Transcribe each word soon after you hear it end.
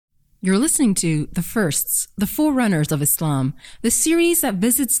You're listening to The Firsts, the Forerunners of Islam, the series that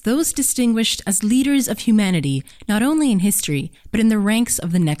visits those distinguished as leaders of humanity, not only in history, but in the ranks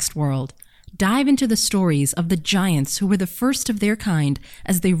of the next world. Dive into the stories of the giants who were the first of their kind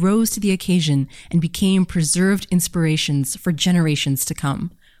as they rose to the occasion and became preserved inspirations for generations to come.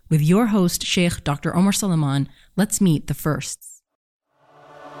 With your host, Sheikh Dr. Omar Salaman, let's meet the firsts.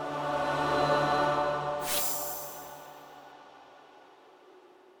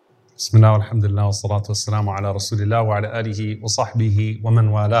 بسم الله والحمد لله والصلاة والسلام على رسول الله وعلى آله وصحبه ومن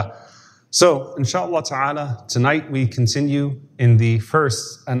والاه. So, inshallah ta'ala, tonight we continue in the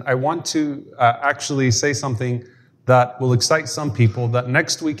first, and I want to actually say something that will excite some people, that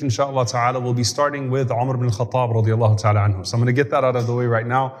next week, inshallah ta'ala, we'll be starting with Umar ibn Khattab radiallahu ta'ala anhu. So I'm going to get that out of the way right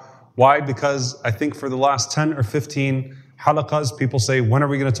now. Why? Because I think for the last 10 or 15 halaqas, people say, when are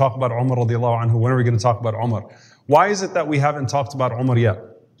we going to talk about Umar radiallahu anhu? When are we going to talk about Umar? Why is it that we haven't talked about Umar yet?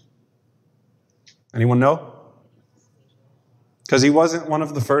 Anyone know? Because he wasn't one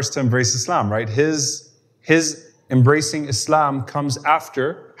of the first to embrace Islam, right? His embracing Islam comes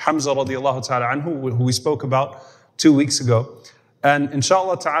after Hamza radiallahu ta'ala anhu, who we spoke about 2 weeks ago. And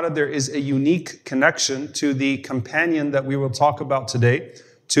inshallah ta'ala, there is a unique connection to the companion that we will talk about today,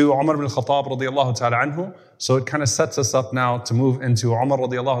 to Umar ibn Khattab radiallahu ta'ala anhu. So it kind of sets us up now to move into Umar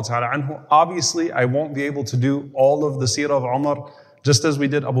radiallahu ta'ala anhu. Obviously, I won't be able to do all of the seerah of Umar, just as we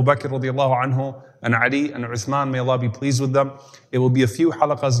did Abu Bakr radiallahu anhu and Ali and Uthman, may Allah be pleased with them. It will be a few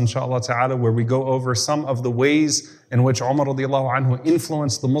halaqas inshallah ta'ala where we go over some of the ways in which Umar radiallahu anhu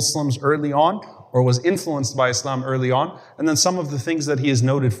influenced the Muslims early on, or was influenced by Islam early on, and then some of the things that he is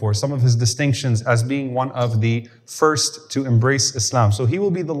noted for, some of his distinctions as being one of the first to embrace Islam. So he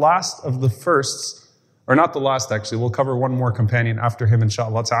will be the last of the firsts, or not the last actually, we'll cover one more companion after him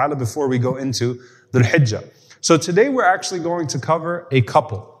inshallah ta'ala before we go into Dhul Hijjah. So today we're actually going to cover a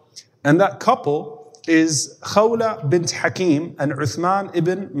couple. And that couple is Khawla Bint Hakim and Uthman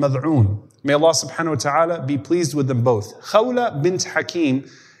Ibn Madhun. May Allah subhanahu wa ta'ala be pleased with them both. Khawla Bint Hakim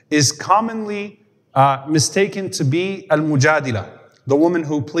is commonly mistaken to be Al-Mujadila, the woman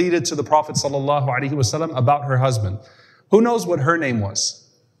who pleaded to the Prophet sallallahu alaihi wasallam about her husband. Who knows what her name was?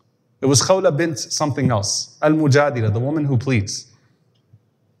 It was Khawla Bint something else. Al-Mujadila, the woman who pleads.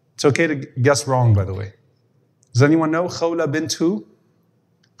 It's okay to guess wrong, by the way. Does anyone know Khawla bint who?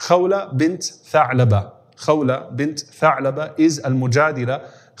 Khawla bint Tha'laba. Khawla bint Tha'laba is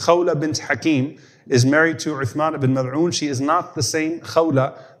Al-Mujadila. Khawla bint Hakim is married to Uthman Ibn Madhun. She is not the same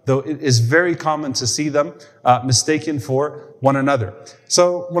Khawla, though it is very common to see them mistaken for one another.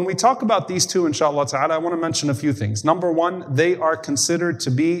 So when we talk about these two, inshallah ta'ala, I want to mention a few things. Number one, they are considered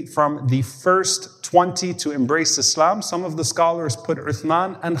to be from the first 20 to embrace Islam. Some of the scholars put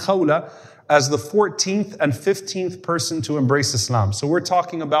Uthman and Khawla as the 14th and 15th person to embrace Islam. So we're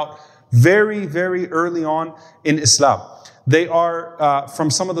talking about very, very early on in Islam. They are from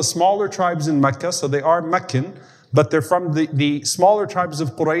some of the smaller tribes in Mecca, so they are Meccan, but they're from the smaller tribes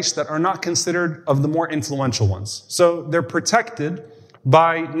of Quraysh that are not considered of the more influential ones. So they're protected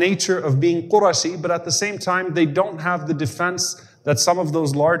by nature of being Qurashi, but at the same time, they don't have the defense that some of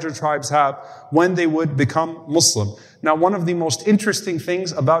those larger tribes have when they would become Muslim. Now, one of the most interesting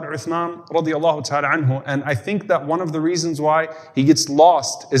things about Uthman radiallahu ta'ala anhu, and I think that one of the reasons why he gets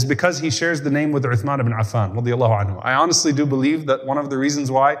lost is because he shares the name with Uthman ibn Affan radiallahu anhu. I honestly do believe that one of the reasons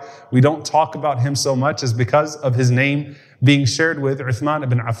why we don't talk about him so much is because of his name being shared with Uthman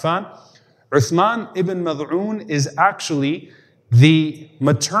ibn Affan. Uthman ibn Madhun is actually the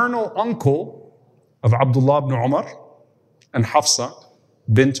maternal uncle of Abdullah ibn Umar and Hafsa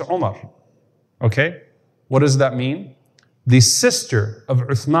bint Umar. Okay? What does that mean? The sister of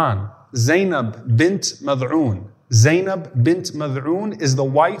Uthman, Zainab bint Madhun. Zainab bint Madhun is the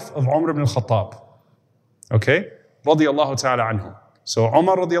wife of Umar ibn Khattab. Okay? Radiyallahu ta'ala anhu. So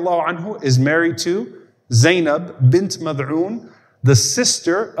Umar radiyallahu anhu is married to Zainab bint Madhun, the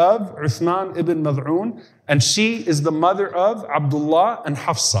sister of Uthman ibn Madhun, and she is the mother of Abdullah and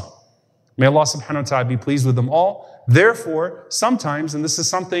Hafsa. May Allah subhanahu wa ta'ala be pleased with them all. Therefore, sometimes, and this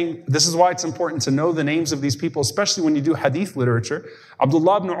is why it's important to know the names of these people, especially when you do hadith literature.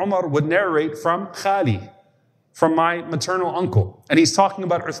 Abdullah ibn Umar would narrate from Khali, from my maternal uncle. And he's talking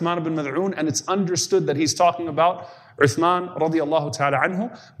about Uthman ibn Madhun, and it's understood that he's talking about Uthman radiallahu ta'ala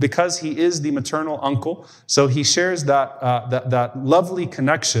anhu because he is the maternal uncle. So he shares that lovely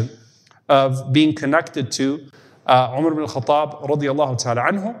connection of being connected to Umar ibn Khattab radiallahu ta'ala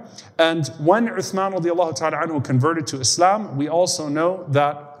anhu. And when Uthman radiallahu ta'ala anhu converted to Islam, we also know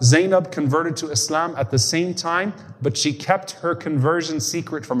that Zainab converted to Islam at the same time, but she kept her conversion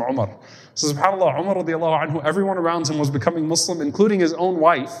secret from Umar. So subhanAllah, Umar radiallahu anhu, everyone around him was becoming Muslim, including his own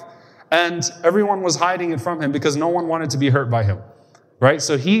wife. and everyone was hiding it from him because no one wanted to be hurt by him, right?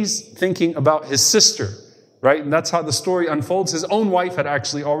 So he's thinking about his sister, right? And that's how the story unfolds. His own wife had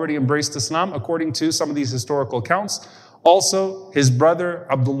actually already embraced Islam, according to some of these historical accounts. Also, his brother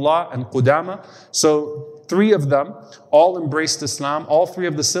Abdullah and Qudama. So 3 of them all embraced Islam. All 3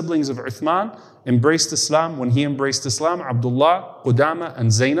 of the siblings of Uthman embraced Islam. When he embraced Islam, Abdullah, Qudama,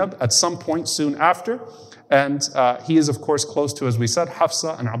 and Zainab at some point soon after. And he is, of course, close to, as we said,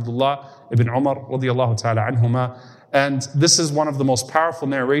 Hafsa and Abdullah ibn Umar radiyallahu ta'ala anhuma. And this is one of the most powerful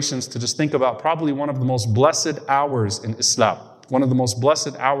narrations to just think about, probably one of the most blessed hours in Islam. One of the most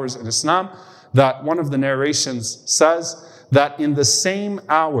blessed hours in Islam, that one of the narrations says that in the same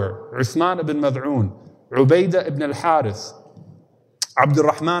hour, Uthman ibn Madhun, Ubaidah ibn al-Harith,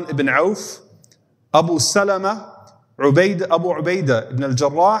 Abdurrahman ibn Auf, Abu Salama, Abu Ubaidah ibn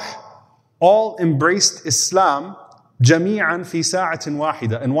al-Jarrah, all embraced Islam jami'an fi sa'atin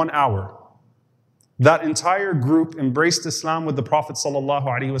wahida, in 1 hour. That entire group embraced Islam with the Prophet sallallahu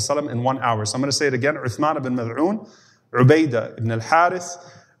alaihi wasallam in 1 hour. So I'm going to say it again. Uthman ibn Madhun, Ubaidah ibn al-Harith,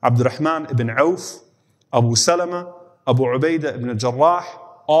 Abdurrahman ibn Auf, Abu Salama, Abu Ubaidah ibn al-Jarrah,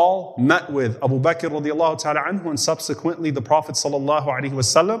 all met with Abu Bakr radiyallahu ta'ala anhu and subsequently the Prophet sallallahu alaihi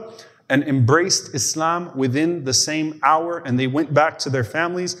wasallam and embraced Islam within the same hour, and they went back to their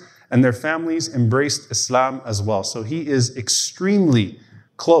families and their families embraced Islam as well. So he is extremely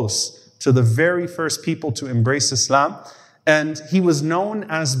close to the very first people to embrace Islam. And he was known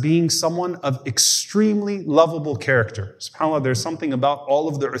as being someone of extremely lovable character. SubhanAllah, there's something about all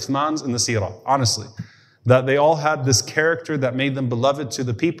of the Uthmans in the seerah, honestly, that they all had this character that made them beloved to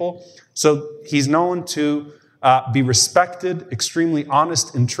the people. So he's known to be respected, extremely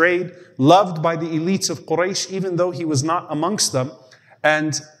honest in trade, loved by the elites of Quraysh, even though he was not amongst them.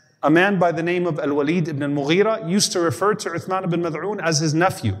 And a man by the name of Al-Walid ibn al-Mughira used to refer to Uthman ibn Madhun as his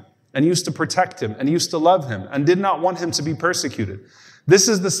nephew, and used to protect him, and used to love him, and did not want him to be persecuted. This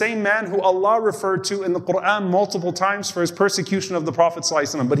is the same man who Allah referred to in the Quran multiple times for his persecution of the Prophet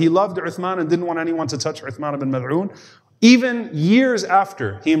ﷺ. But he loved Uthman and didn't want anyone to touch Uthman ibn Madhun, even years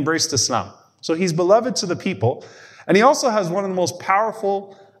after he embraced Islam. So he's beloved to the people. And he also has one of the most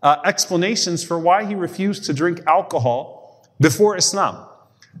powerful explanations for why he refused to drink alcohol before Islam.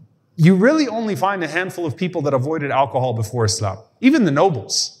 You really only find a handful of people that avoided alcohol before Islam. Even the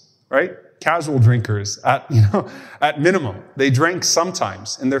nobles, right? Casual drinkers at minimum. They drank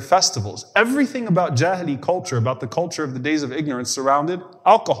sometimes in their festivals. Everything about Jahili culture, about the culture of the days of ignorance, surrounded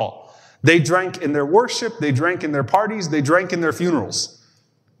alcohol. They drank in their worship, they drank in their parties, they drank in their funerals.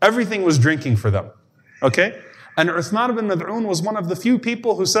 Everything was drinking for them. Okay? And Uthman ibn Madhun was one of the few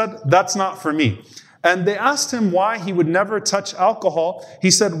people who said, that's not for me. And they asked him why he would never touch alcohol.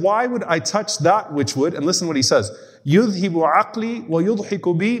 He said, why would I touch that which would, and listen what he says, يُذْهِبُ عَقْلِي وَيُضْحِكُ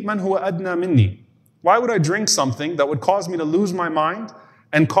بِي مَنْ هُوَ أَدْنَى مِنِّي. Why would I drink something that would cause me to lose my mind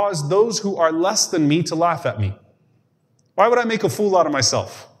and cause those who are less than me to laugh at me? Why would I make a fool out of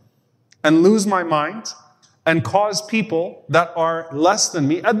myself and lose my mind and cause people that are less than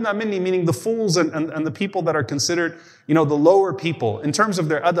me, adna minni, meaning the fools and the people that are considered, the lower people in terms of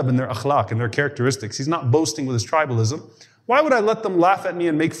their adab and their akhlaq and their characteristics. He's not boasting with his tribalism. Why would I let them laugh at me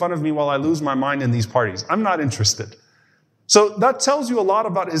and make fun of me while I lose my mind in these parties? I'm not interested. So that tells you a lot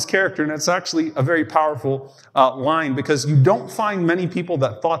about his character, and it's actually a very powerful line, because you don't find many people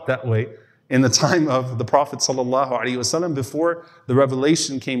that thought that way in the time of the Prophet ﷺ, before the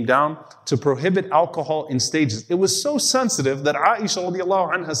revelation came down to prohibit alcohol in stages. It was so sensitive that Aisha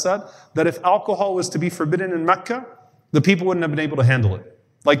radiallahu anha said that if alcohol was to be forbidden in Mecca, the people wouldn't have been able to handle it.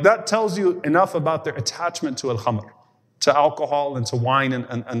 Like, that tells you enough about their attachment to al-khamr, to alcohol and to wine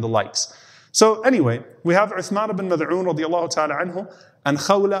and the likes. So anyway, we have Uthman ibn Madhun radiallahu ta'ala anhu and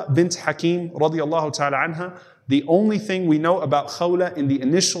Khawla Bint Hakim radiallahu ta'ala anha. The only thing we know about Khawla in the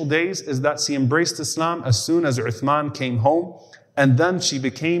initial days is that she embraced Islam as soon as Uthman came home, and then she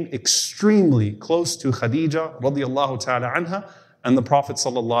became extremely close to Khadija radiallahu ta'ala anha and the Prophet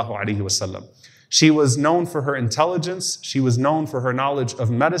sallallahu alaihi wasallam. She was known for her intelligence, she was known for her knowledge of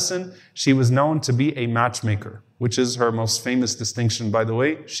medicine, she was known to be a matchmaker, which is her most famous distinction, by the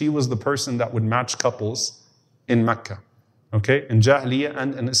way. She was the person that would match couples in Mecca. Okay, in Jahiliyyah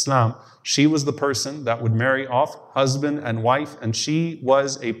and in Islam, she was the person that would marry off husband and wife, and she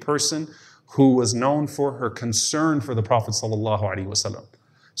was a person who was known for her concern for the Prophet ﷺ.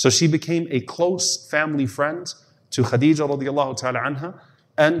 So she became a close family friend to Khadija radiallahu ta'ala anha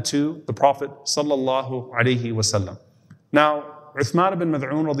and to the Prophet ﷺ. Now, Uthman ibn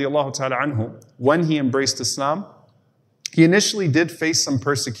Madhun radiallahu ta'ala anhu, when he embraced Islam, he initially did face some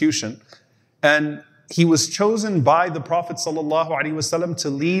persecution, and he was chosen by the Prophet ﷺ to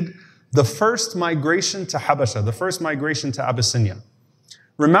lead the first migration to Habasha, the first migration to Abyssinia.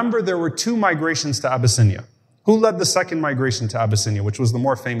 Remember, there were 2 migrations to Abyssinia. Who led the second migration to Abyssinia, which was the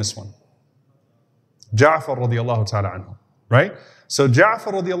more famous one? Ja'far radiallahu ta'ala anhu, right? So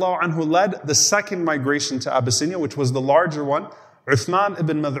Ja'far radiallahu anhu led the second migration to Abyssinia, which was the larger one. Uthman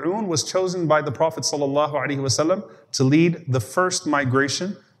Ibn Madhun was chosen by the Prophet sallallahu alaihi wasallam to lead the first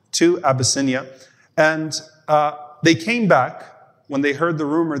migration to Abyssinia. And they came back when they heard the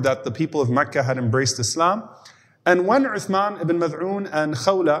rumor that the people of Mecca had embraced Islam. And when Uthman Ibn Madhun and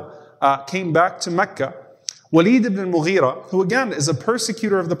Khawla came back to Mecca, Walid ibn Mughira, who again is a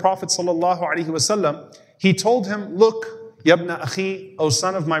persecutor of the Prophet sallallahu alaihi wasallam, he told him, look, Yabna akhi, O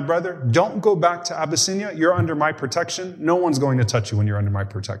son of my brother, don't go back to Abyssinia. You're under my protection. No one's going to touch you when you're under my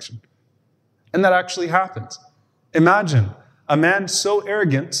protection. And that actually happened. Imagine a man so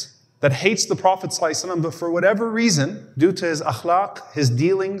arrogant that hates the Prophet ﷺ, but for whatever reason, due to his akhlaq, his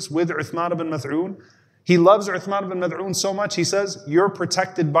dealings with Uthman ibn Madhun, he loves Uthman ibn Madhun so much, he says, you're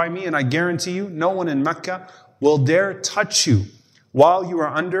protected by me, and I guarantee you, no one in Mecca will dare touch you while you are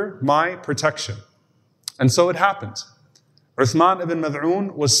under my protection. And so it happened. Uthman ibn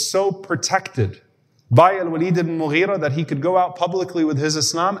Madhun was so protected by Al-Walid ibn Mughira that he could go out publicly with his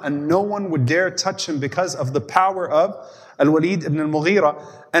Islam and no one would dare touch him because of the power of Al-Walid ibn Mughira.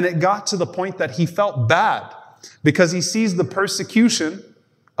 And it got to the point that he felt bad because he sees the persecution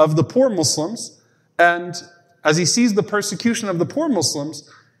of the poor Muslims. And as he sees the persecution of the poor Muslims,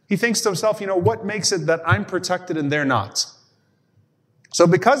 he thinks to himself, what makes it that I'm protected and they're not? So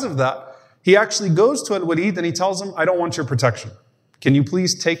because of that, he actually goes to Al-Walid and he tells him, I don't want your protection. Can you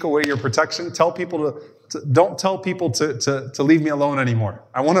please take away your protection? Tell people don't tell people to leave me alone anymore.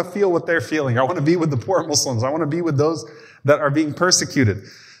 I want to feel what they're feeling. I want to be with the poor Muslims. I want to be with those that are being persecuted.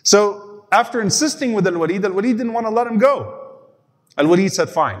 So after insisting with Al-Walid didn't want to let him go. Al-Walid said,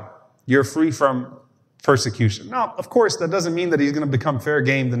 fine, you're free from persecution. Now, of course, that doesn't mean that he's going to become fair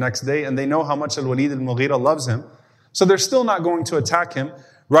game the next day, and they know how much Al-Walid al-Mughira loves him. So they're still not going to attack him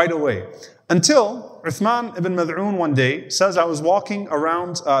right away. Until Uthman ibn Madhun one day says, I was walking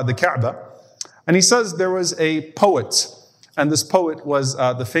around the Kaaba, and he says there was a poet, and this poet was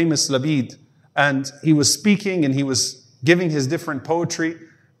the famous Labid, and he was speaking and he was giving his different poetry,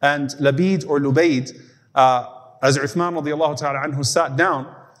 and Labid or Lubaid, as Uthman radiallahu ta'ala anhu sat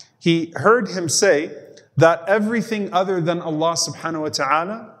down, he heard him say that everything other than Allah subhanahu wa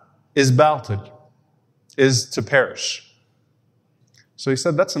ta'ala is batil, is to perish. So he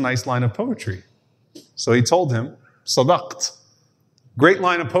said, that's a nice line of poetry. So he told him, Sadaqt. Great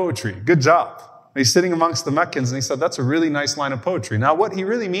line of poetry. Good job. He's sitting amongst the Meccans and he said, that's a really nice line of poetry. Now what he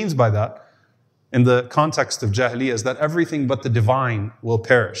really means by that, in the context of Jahiliyyah, is that everything but the divine will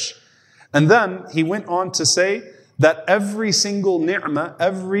perish. And then he went on to say that every single ni'mah,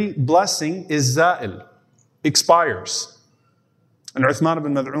 every blessing is za'il, expires. And Uthman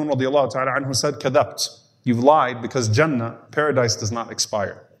ibn Madhun radiallahu ta'ala anhu said, Kadabt. You've lied because Jannah, paradise, does not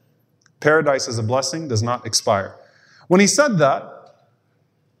expire. Paradise as a blessing does not expire. When he said that,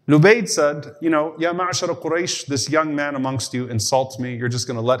 Lubaid said, Ya ma'ashara Quraysh, this young man amongst you insults me. You're just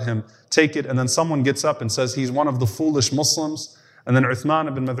going to let him take it. And then someone gets up and says, he's one of the foolish Muslims. And then Uthman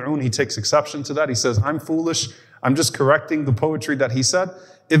ibn Madhun, he takes exception to that. He says, I'm foolish. I'm just correcting the poetry that he said.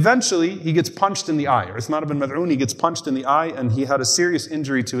 Eventually, he gets punched in the eye. Uthman ibn Madhun, he gets punched in the eye and he had a serious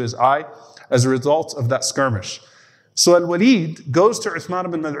injury to his eye as a result of that skirmish. So Al-Walid goes to Uthman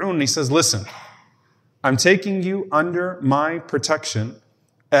ibn Madhun and he says, listen, I'm taking you under my protection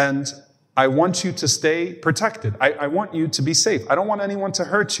and I want you to stay protected. I want you to be safe. I don't want anyone to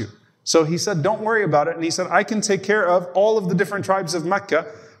hurt you. So he said, don't worry about it. And he said, I can take care of all of the different tribes of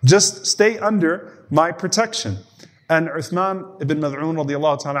Mecca. Just stay under my protection. And Uthman ibn Madhun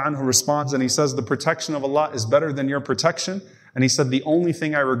radiallahu ta'ala anhu responds and he says, the protection of Allah is better than your protection. And he said, the only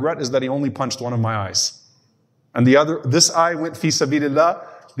thing I regret is that he only punched one of my eyes. And this eye went fi sabilillah,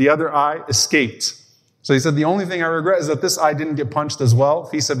 the other eye escaped. So he said, the only thing I regret is that this eye didn't get punched as well,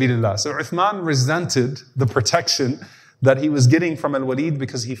 fi sabilillah. So Uthman resented the protection that he was getting from Al-Walid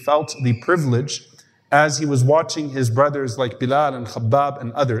because he felt the privilege as he was watching his brothers like Bilal and Khabbab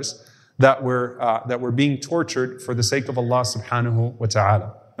and others that were being tortured for the sake of Allah subhanahu wa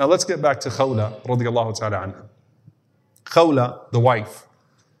ta'ala. Now let's get back to Khawla radiallahu ta'ala anha. Khawla, the wife,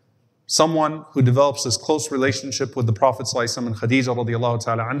 someone who develops this close relationship with the Prophet ﷺ and Khadija radiallahu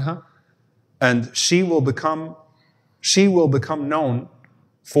ta'ala anha, and she will become known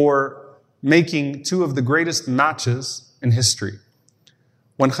for making two of the greatest matches in history.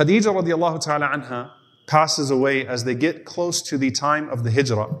 When Khadija radiallahu ta'ala anha passes away, as they get close to the time of the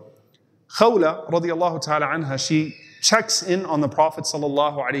hijrah, Khawla radiallahu ta'ala anha, she checks in on the Prophet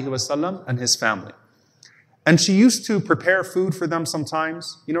ﷺ and his family. And she used to prepare food for them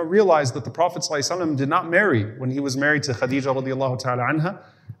sometimes. Realized that the Prophet ﷺ did not marry when he was married to Khadija radiallahu ta'ala anha.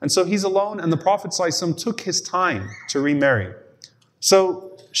 And so he's alone, and the Prophet ﷺ took his time to remarry.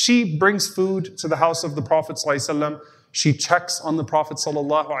 So she brings food to the house of the Prophet ﷺ. She checks on the Prophet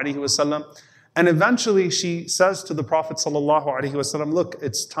ﷺ. And eventually she says to the Prophet ﷺ, look,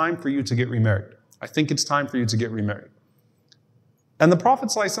 it's time for you to get remarried. I think it's time for you to get remarried. And the Prophet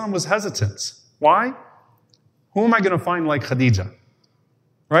ﷺ was hesitant. Why? Who am I going to find like Khadija?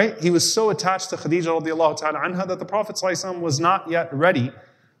 Right? He was so attached to Khadija radiallahu ta'ala anha that the Prophet ﷺ was not yet ready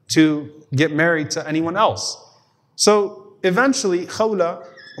to get married to anyone else. So eventually, Khawla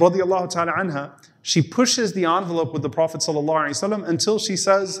radiallahu ta'ala anha, she pushes the envelope with the Prophet ﷺ until she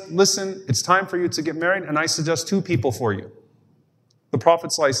says, listen, it's time for you to get married, and I suggest 2 people for you. The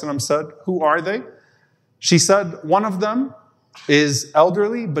Prophet ﷺ said, who are they? She said, one of them is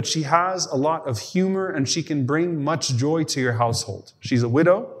elderly, but she has a lot of humor and she can bring much joy to your household. She's a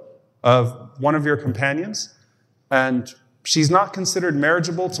widow of one of your companions, and she's not considered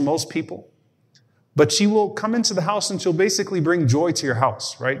marriageable to most people. But she will come into the house and she'll basically bring joy to your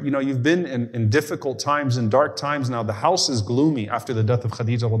house, right? You've been in difficult times and dark times now. The house is gloomy after the death of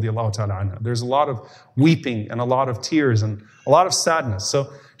Khadija radiallahu ta'ala anha. There's a lot of weeping and a lot of tears and a lot of sadness.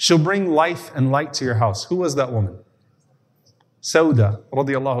 So she'll bring life and light to your house. Who was that woman? Sauda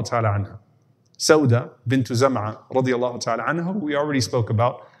radiallahu ta'ala anha. Sauda bint Zam'a radiallahu ta'ala anha, who we already spoke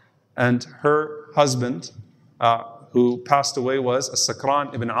about. And her husband, who passed away, was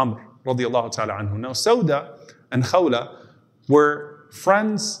Sakran ibn Amr radiallahu ta'ala anhu. Now, Sauda and Khawla were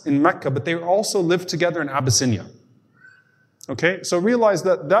friends in Mecca, but they also lived together in Abyssinia. Okay, so realize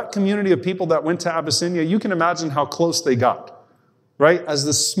that community of people that went to Abyssinia, you can imagine how close they got, right? As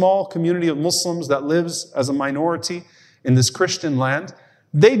this small community of Muslims that lives as a minority in this Christian land,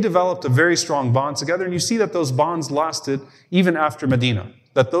 they developed a very strong bond together, and you see that those bonds lasted even after Medina.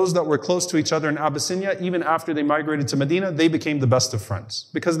 That those that were close to each other in Abyssinia, even after they migrated to Medina, they became the best of friends.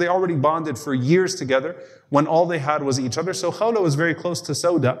 Because they already bonded for years together when all they had was each other. So Khawla was very close to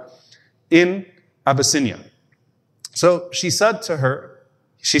Sauda in Abyssinia. So she said to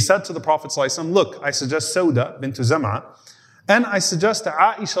the Prophet ﷺ, look, I suggest Sauda bint Zam'a, and I suggest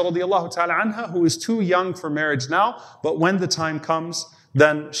Aisha radiallahu ta'ala anha, who is too young for marriage now, but when the time comes,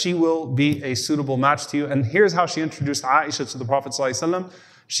 then she will be a suitable match to you. And here's how she introduced Aisha to the Prophet ﷺ.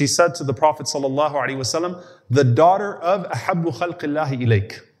 She said to the Prophet ﷺ, the daughter of ahabbu khalqillahi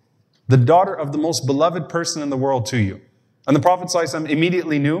ilayk, the daughter of the most beloved person in the world to you. And the Prophet ﷺ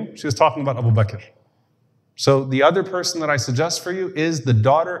immediately knew she was talking about Abu Bakr. So the other person that I suggest for you is the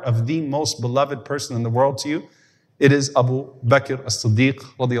daughter of the most beloved person in the world to you. It is Abu Bakr as-Siddiq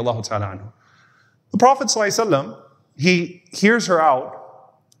radiallahu ta'ala anhu. The Prophet ﷺ, he hears her out,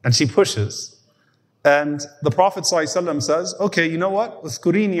 and she pushes. And the Prophet ﷺ says, okay, you know what?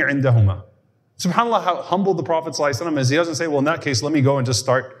 Uthkurini indahuma. SubhanAllah, how humble the Prophet ﷺ is. He doesn't say, well, in that case, let me go and just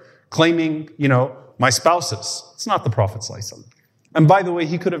start claiming, my spouses. It's not the Prophet ﷺ. And by the way,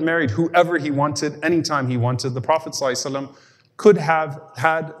 he could have married whoever he wanted, anytime he wanted. The Prophet ﷺ could have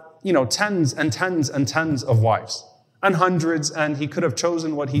had, tens and tens and tens of wives. And hundreds, and he could have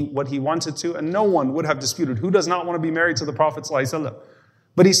chosen what he wanted to, and no one would have disputed. Who does not want to be married to the Prophet ﷺ?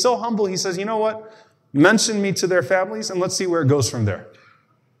 But he's so humble, he says, you know what? Mention me to their families and let's see where it goes from there.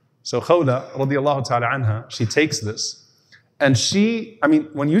 So Khawla radiallahu ta'ala anha, she takes this. And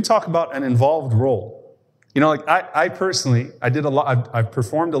when you talk about an involved role, I personally, I've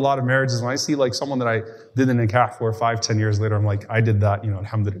performed a lot of marriages. When I see someone that I did a nikah for 5-10 years later, I'm like, I did that,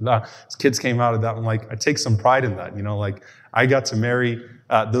 alhamdulillah. His kids came out of that. I'm like, I take some pride in that, I got to marry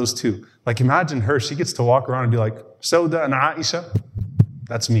those two. Imagine her, she gets to walk around and be like, Sauda and Aisha,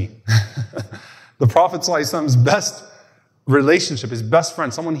 that's me. The Prophet ﷺ's best relationship, his best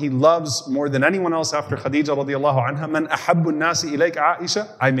friend, someone he loves more than anyone else after Khadija radiallahu anha, man ahabbu nasi ilayk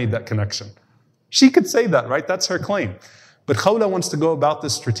Aisha, I made that connection. She could say that, right? That's her claim. But Khawla wants to go about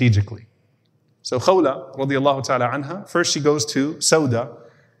this strategically. So Khawla radiallahu ta'ala anha, first she goes to Sauda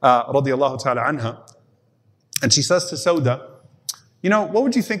radiallahu ta'ala anha, and she says to Sauda, what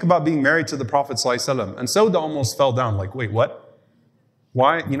would you think about being married to the Prophet ﷺ? And Sauda almost fell down, wait, what?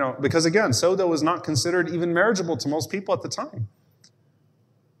 Why? Because again, Sauda was not considered even marriageable to most people at the time.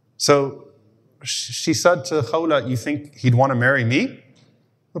 So she said to Khawla, you think he'd want to marry me?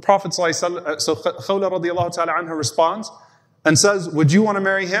 The Prophet ﷺ, so Khawla radiallahu ta'ala anha responds and says, would you want to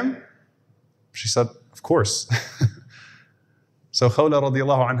marry him? She said, of course. So Khawla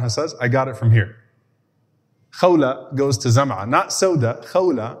radiallahu anha says, I got it from here. Khawla goes to Zam'a, not Sauda.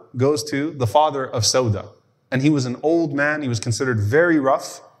 Khawla goes to the father of Sauda. and he was an old man. He was considered very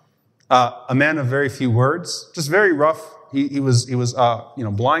rough, a man of very few words, just very rough. He was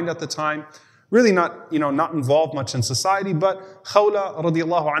blind at the time, really not involved much in society. But Khawla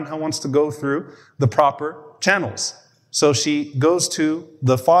radiallahu anha wants to go through the proper channels. So she goes to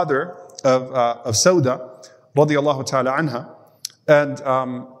the father of Sauda radiallahu ta'ala anha,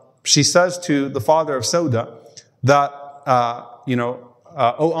 and she says to the father of Sauda that,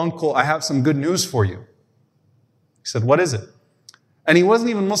 oh uncle, I have some good news for you. He said, what is it? And he wasn't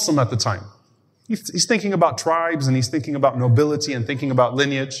even Muslim at the time. He's thinking about tribes, and he's thinking about nobility and thinking about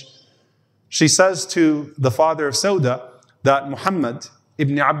lineage. She says to the father of Sauda that Muhammad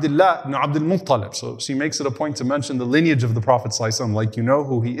Ibn Abdullah Ibn Abdul Muttalib, so she makes it a point to mention the lineage of the Prophet ﷺ, like you know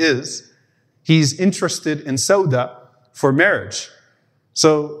who he is. He's interested in Sauda for marriage.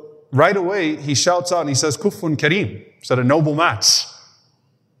 So right away he shouts out and he says, Kufun Kareem, said a noble match.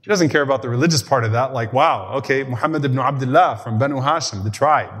 He doesn't care about the religious part of that, like wow, okay, Muhammad ibn Abdullah from Banu Hashim, the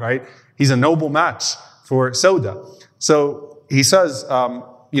tribe, right? He's a noble match for Sauda. So he says,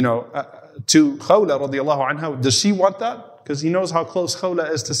 to Khawla radiallahu anha, does she want that? Because he knows how close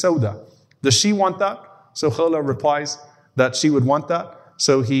Khawla is to Sauda. Does she want that? So Khawla replies that she would want that.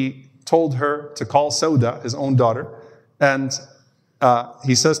 So he told her to call Sauda, his own daughter, and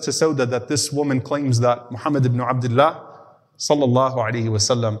he says to Sauda that this woman claims that Muhammad ibn Abdullah sallallahu alayhi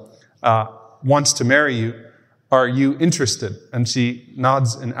wasallam wants to marry you. Are you interested? And she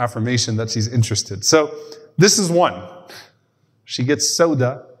nods in affirmation that she's interested. So this is one. She gets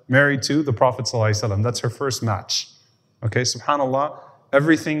Sauda married to the Prophet ﷺ. That's her first match. Okay, subhanAllah,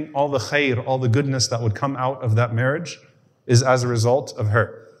 everything, all the khair, all the goodness that would come out of that marriage is as a result of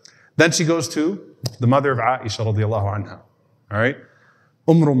her. Then she goes to the mother of Aisha radiallahu anha. All right,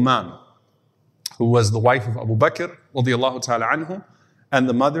 Rumman, who was the wife of Abu Bakr radiallahu ta'ala anhu, and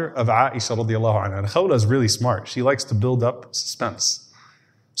the mother of Aisha radiallahu anha. And Khawla is really smart. She likes to build up suspense.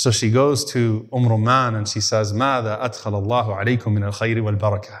 So she goes to Rumman and she says, ماذا أدخل الله عليكم من الخير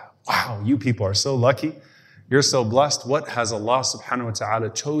والبركة. Wow, you people are so lucky. You're so blessed. What has Allah subhanahu wa ta'ala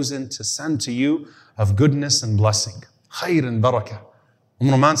chosen to send to you of goodness and blessing? Khair and barakah.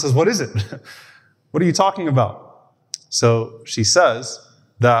 Rumman says, what is it? What are you talking about? So she says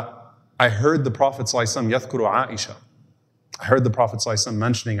that I heard the Prophet ﷺ يذكر Aisha. I heard the Prophet ﷺ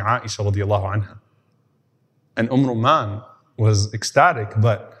mentioning Aisha radiallahu anha. And Rumman was ecstatic,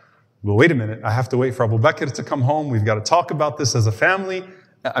 but wait a minute, I have to wait for Abu Bakr to come home. We've got to talk about this as a family.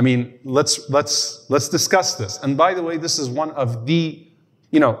 I mean, let's discuss this. And by the way, this is one of the,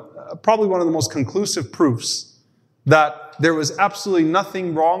 probably one of the most conclusive proofs that there was absolutely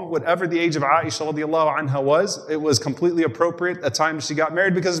nothing wrong, whatever the age of Aisha radiallahu anha was. It was completely appropriate at the time she got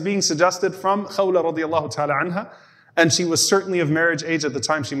married because it's being suggested from Khawla radiallahu ta'ala anha. And she was certainly of marriage age at the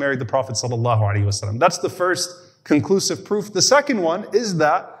time she married the Prophet sallallahu alaihi wasallam. That's the first conclusive proof. The second one is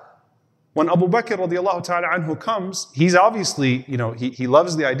that when Abu Bakr radiallahu ta'ala anhu comes, he's obviously, he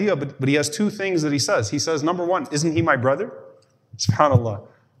loves the idea, but he has two things that he says. He says, number one, isn't he my brother? SubhanAllah.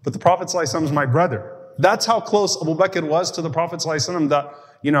 But the Prophet ﷺ is my brother. That's how close Abu Bakr was to the Prophet ﷺ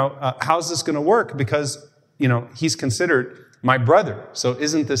that, how's this going to work? Because, he's considered my brother. So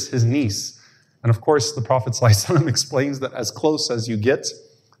isn't this his niece? And of course, the Prophet ﷺ explains that as close as you get,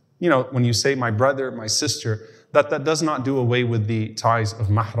 when you say my brother, my sister, that does not do away with the ties of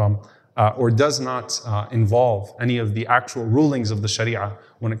mahram, or does not involve any of the actual rulings of the Sharia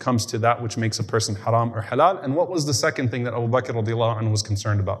when it comes to that which makes a person haram or halal. And what was the second thing that Abu Bakr radiallahu anhu was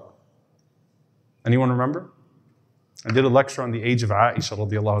concerned about? Anyone remember? I did a lecture on the age of Aisha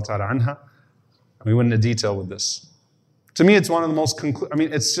radiallahu ta'ala anha. We went into detail with this. To me, it's one of the most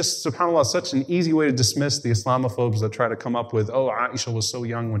it's just, subhanAllah, such an easy way to dismiss the Islamophobes that try to come up with, Aisha was so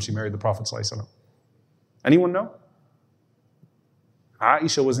young when she married the Prophet ﷺ. Anyone know?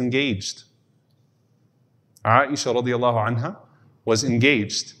 Aisha was engaged. Aisha radiallahu anha was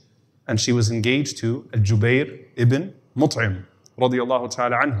engaged. And she was engaged to Jubair ibn Mut'im radiallahu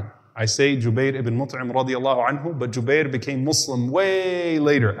ta'ala anhu. I say Jubair ibn Mut'im radiallahu anhu, but Jubair became Muslim way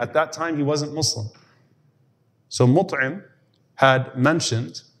later. At that time, he wasn't Muslim. So Mut'im had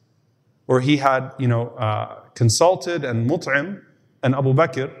mentioned, or he had, consulted, and Mut'im and Abu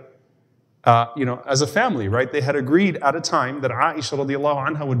Bakr, as a family, right? They had agreed at a time that Aisha radiallahu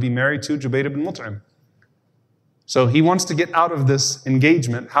anha would be married to Jubair ibn Mut'im. So he wants to get out of this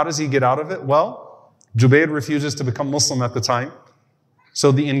engagement. How does he get out of it? Well, Jubair refuses to become Muslim at the time.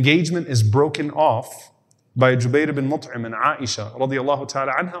 So the engagement is broken off by Jubair ibn Mut'im and Aisha radiallahu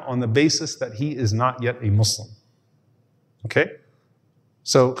ta'ala anha on the basis that he is not yet a Muslim. Okay?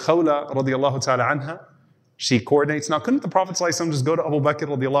 So Khawla radiallahu ta'ala anha, She coordinates. Now, couldn't the Prophet ﷺ just go to Abu Bakr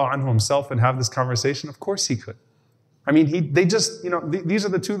radiallahu anhu himself and have this conversation? Of course he could. I mean, they just, these are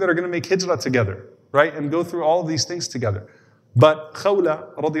the two that are going to make hijrah together, right? And go through all of these things together. But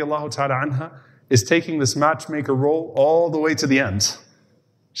Khawla radiallahu ta'ala anha is taking this matchmaker role all the way to the end.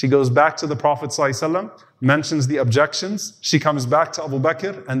 She goes back to the Prophet ﷺ, mentions the objections. She comes back to Abu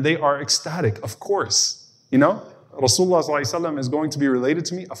Bakr and they are ecstatic. Of course, Rasulullah ﷺ is going to be related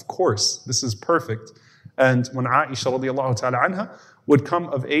to me. Of course, this is perfect. And when Aisha radiallahu ta'ala anha would come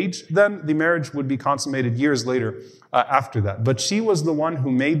of age, then the marriage would be consummated years later after that. But she was the one who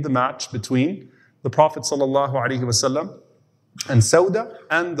made the match between the Prophet sallallahu alaihi wasallam and Sauda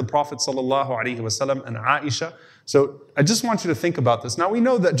and the Prophet sallallahu alaihi wasallam and Aisha. So I just want you to think about this. Now we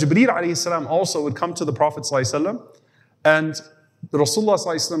know that Jibreel alayhi salam also would come to the Prophet sallallahu alaihi wasallam, and the Rasulullah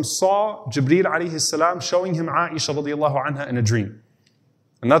sallallahu alaihi wasallam saw Jibreel alayhi salam showing him Aisha radiallahu anha in a dream.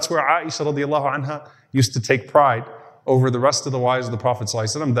 And that's where Aisha radiallahu anha used to take pride over the rest of the wives of the Prophet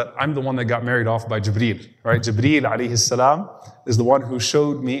ﷺ, that I'm the one that got married off by Jibreel. Right? Jibreel alayhi salam is the one who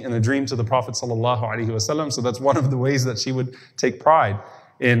showed me in a dream to the Prophet ﷺ. So that's one of the ways that she would take pride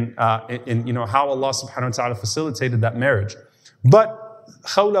in how Allah subhanahu wa ta'ala facilitated that marriage. But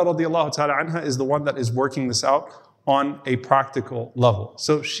Khawla radiallahu ta'ala anha is the one that is working this out on a practical level.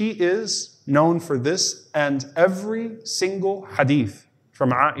 So she is known for this, and every single hadith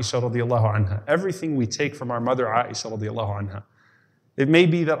from Aisha radiallahu anha, everything we take from our mother Aisha radiallahu anha, it may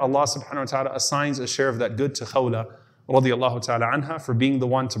be that Allah subhanahu wa ta'ala assigns a share of that good to Khawla radiallahu ta'ala anha for being the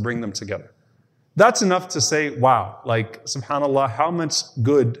one to bring them together. That's enough to say, wow, like subhanallah, how much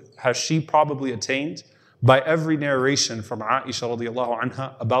good has she probably attained by every narration from Aisha radiallahu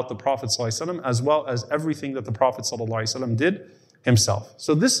anha about the Prophet sallallahu alaihi wasallam, as well as everything that the Prophet sallallahu alaihi wasallam did himself.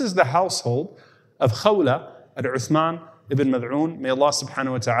 So this is the household of Khawla and Uthman Ibn Madhun. May Allah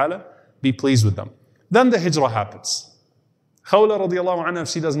subhanahu wa ta'ala be pleased with them. Then the hijrah happens. Khawla radiallahu anha, if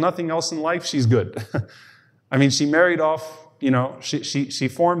she does nothing else in life, she's good. I mean, she married off, she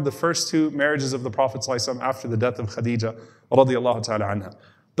formed the first two marriages of the Prophet ﷺ after the death of Khadija radiallahu ta'ala anha.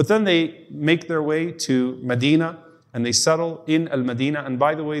 But then they make their way to Medina and they settle in Al-Madinah. And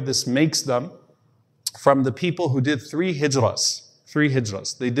by the way, this makes them from the people who did three hijrahs.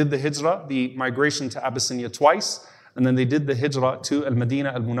 They did the hijrah, the migration to Abyssinia twice, and then they did the hijrah to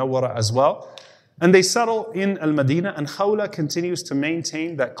Al-Madinah Al-Munawwara as well. And they settle in Al-Madinah, and Khawla continues to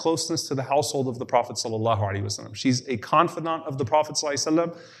maintain that closeness to the household of the Prophet ﷺ. She's a confidant of the Prophet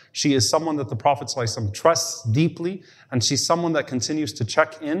ﷺ. She is someone that the Prophet ﷺ trusts deeply, and she's someone that continues to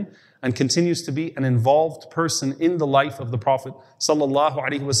check in and continues to be an involved person in the life of the Prophet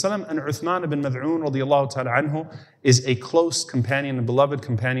ﷺ. And Uthman ibn Madhun radiallahu ta'ala anhu is a close companion and beloved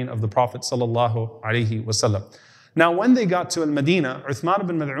companion of the Prophet ﷺ. Now, when they got to Al-Madinah, Uthman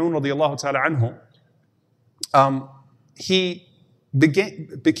ibn Madhun radiallahu ta'ala anhu, he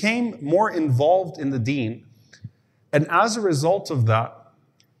became more involved in the deen. And as a result of that,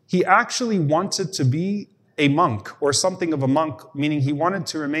 he actually wanted to be a monk or something of a monk, meaning he wanted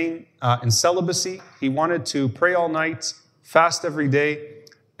to remain in celibacy. He wanted to pray all night, fast every day,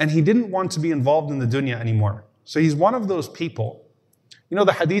 and he didn't want to be involved in the dunya anymore. So he's one of those people. You know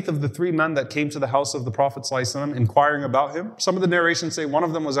the hadith of the three men that came to the house of the Prophet ﷺ inquiring about him? Some of the narrations say one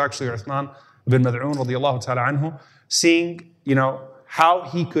of them was actually Uthman ibn Madhun radiallahu ta'ala anhu, seeing, how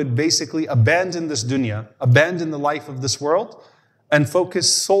he could basically abandon this dunya, abandon the life of this world, and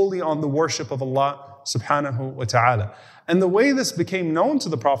focus solely on the worship of Allah subhanahu wa ta'ala. And the way this became known to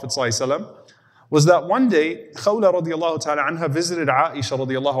the Prophet ﷺ was that one day, Khawla radiallahu ta'ala anha visited Aisha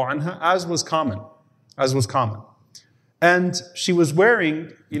radiallahu anha, as was common. And she was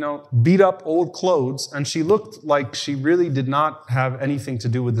wearing, beat up old clothes, and she looked like she really did not have anything to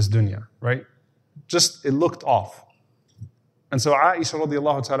do with this dunya, right? Just, it looked off. And so Aisha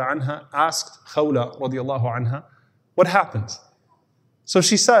radiallahu ta'ala anha asked Khawla radiallahu anha, what happened? So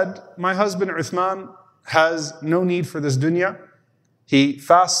she said, my husband Uthman has no need for this dunya. He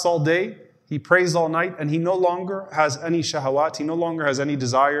fasts all day, he prays all night, and he no longer has any shahawat, he no longer has any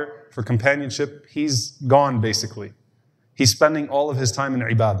desire for companionship. He's gone, basically. He's spending all of his time in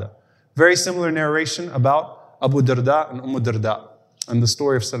ibadah. Very similar narration about Abu Darda and Darda and the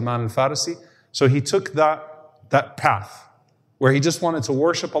story of Salman al-Farisi. So he took that path where he just wanted to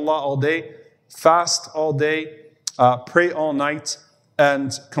worship Allah all day, fast all day, pray all night,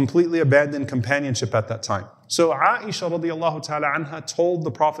 and completely abandon companionship at that time. So Aisha radiallahu ta'ala anha told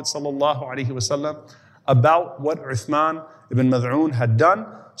the Prophet sallallahu alaihi wasallam about what Uthman ibn Madhun had done.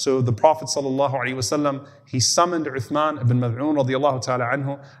 So the Prophet sallallahu alaihi wasallam, he summoned Uthman ibn Madhun radiallahu ta'ala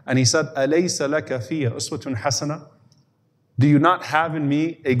anhu, and he said, "Alaysa laka fiyya uswatun hasana?" Do you not have in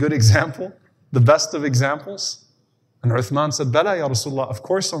me a good example? the best of examples? And Uthman said, Bala ya Rasulullah, of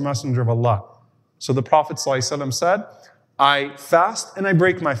course, O Messenger of Allah. So the Prophet ﷺ said, I fast and I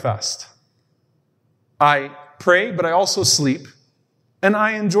break my fast. I pray, but I also sleep. And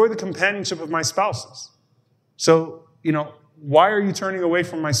I enjoy the companionship of my spouses. So, why are you turning away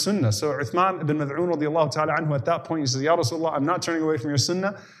from my sunnah? So Uthman Ibn Madhun radiallahu ta'ala anhu at that point, he says, Ya Rasulullah, I'm not turning away from your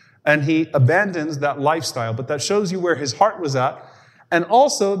sunnah. And he abandons that lifestyle. But that shows you where his heart was at. And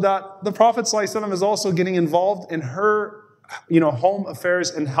also that the Prophet ﷺ is also getting involved in her, home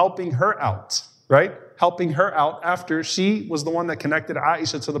affairs and helping her out, right? Helping her out after she was the one that connected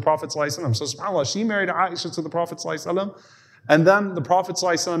Aisha to the Prophet ﷺ. So subhanAllah, she married Aisha to the Prophet ﷺ. And then the Prophet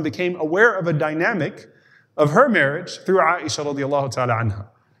ﷺ became aware of a dynamic of her marriage through Aisha radiallahu ta'ala anha.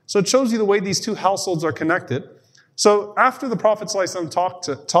 So it shows you the way these two households are connected. So after the Prophet ﷺ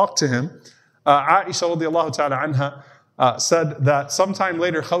talked to him, Aisha radiallahu ta'ala anha said that sometime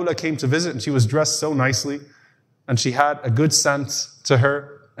later Khawla came to visit and she was dressed so nicely and she had a good scent to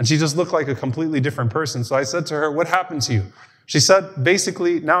her and she just looked like a completely different person. So I said to her, what happened to you? She said,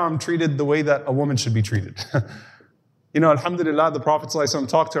 basically, now I'm treated the way that a woman should be treated. Alhamdulillah, the Prophet ﷺ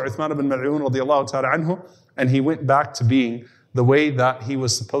talked to Uthman Ibn Madhun radiallahu ta'ala anhu, and he went back to being the way that he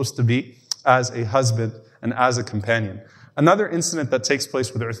was supposed to be as a husband and as a companion. Another incident that takes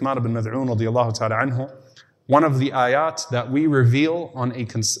place with Uthman Ibn Madhun radiallahu ta'ala anhu, one of the ayat that we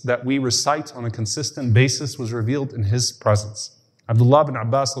that we recite on a consistent basis was revealed in his presence. Abdullah bin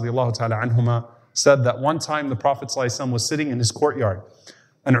Abbas radiallahu ta'ala anhuma said that one time the Prophet ﷺ was sitting in his courtyard,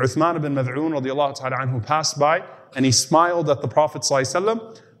 and Uthman ibn Madhun radiallahu ta'ala anhu passed by, and he smiled at the Prophet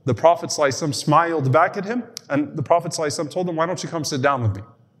ﷺ. The Prophet ﷺ smiled back at him, and the Prophet ﷺ told him, why don't you come sit down with me?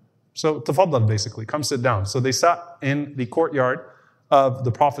 So, tafaddal basically, come sit down. So they sat in the courtyard of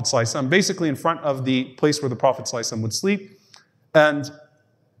the Prophet ﷺ, basically in front of the place where the Prophet ﷺ would sleep. And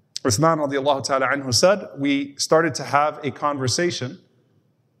Uthman radiallahu ta'ala anhu said, we started to have a conversation,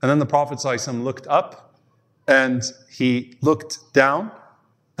 and then the Prophet ﷺ looked up, and he looked down,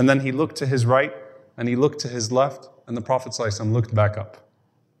 and then he looked to his right, and he looked to his left, and the Prophet ﷺ looked back up.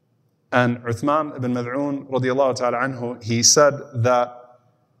 And Uthman ibn Madhun radiallahu ta'ala anhu, he said that,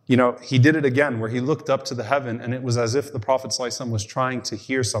 he did it again, where he looked up to the heaven, and it was as if the Prophet ﷺ was trying to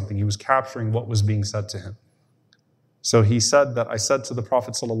hear something. He was capturing what was being said to him. So he said that I said to the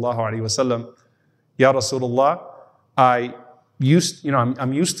Prophet ﷺ, Ya Rasulullah,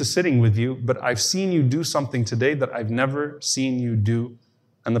 I'm used to sitting with you, but I've seen you do something today that I've never seen you do.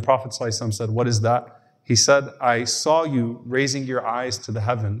 And the Prophet ﷺ said, what is that? He said, I saw you raising your eyes to the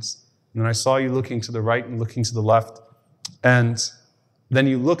heavens, and I saw you looking to the right and looking to the left, and then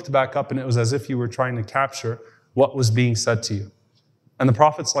you looked back up, and it was as if you were trying to capture what was being said to you. And the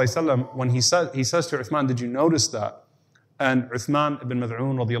Prophet ﷺ, when he says to Uthman, did you notice that? And Uthman ibn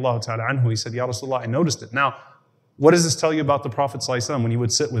Madhun radiallahu ta'ala anhu, he said, Ya Rasulullah, I noticed it. Now, what does this tell you about the Prophet ﷺ when you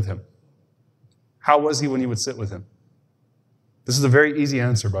would sit with him? How was he when you would sit with him? This is a very easy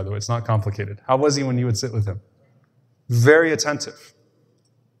answer, by the way. It's not complicated. How was he when you would sit with him? Very attentive,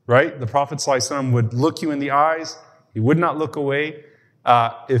 right? The Prophet ﷺ would look you in the eyes. He would not look away.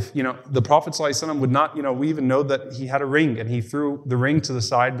 The Prophet ﷺ would not, we even know that he had a ring and he threw the ring to the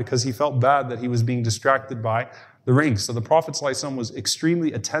side because he felt bad that he was being distracted by the ring. So the Prophet ﷺ was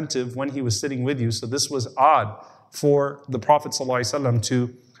extremely attentive when he was sitting with you. So this was odd for the Prophet ﷺ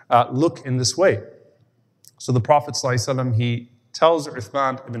to look in this way. So the Prophet ﷺ, he tells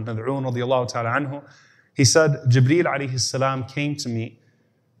Uthman ibn Madhun radiallahu ta'ala anhu, he said, Jibreel alayhi salam came to me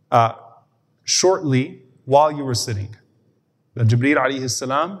shortly while you were sitting. That Jibreel alayhi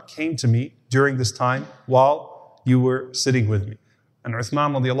salam came to me during this time while you were sitting with me. And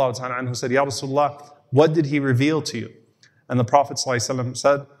Uthman radiallahu ta'ala anhu said, Ya Rasulullah, what did he reveal to you? And the Prophet ﷺ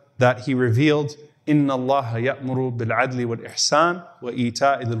said that he revealed, إِنَّ اللَّهَ يَأْمُرُ بِالْعَدْلِ وَالْإِحْسَانِ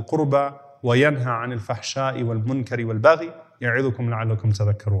وَإِيتَاءِ ذِي الْقُرْبَى وَيَنْهَى عَنِ الْفَحْشَاءِ وَالْمُنْكَرِ وَالْبَغِي يَعِظُكُمْ لَعَلَّكُمْ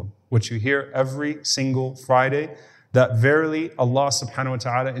تَذَكَّرُونَ. Which you hear every single Friday, that verily Allah subhanahu wa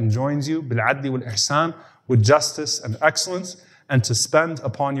ta'ala enjoins you بِالْعَدْلِ وَالْإِحْسَانِ, with justice and excellence, and to spend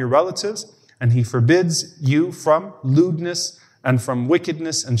upon your relatives, and He forbids you from lewdness and from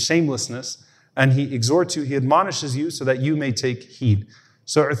wickedness and shamelessness, and He exhorts you, He admonishes you so that you may take heed.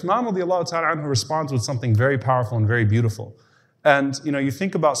 So Uthman radiallahu ta'ala anhu responds with something very powerful and very beautiful. And you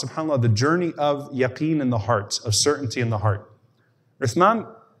think about, subhanAllah, the journey of yaqeen in the heart, of certainty in the heart. Uthman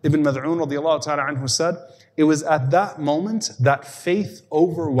ibn Madhun radiallahu ta'ala anhu said, it was at that moment that faith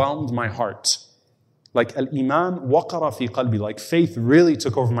overwhelmed my heart. Like al-iman waqara fi qalbi, like faith really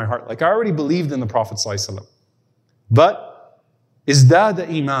took over my heart. Like I already believed in the Prophet ﷺ. But izdada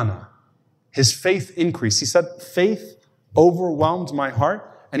imana, his faith increased. He said, faith overwhelmed my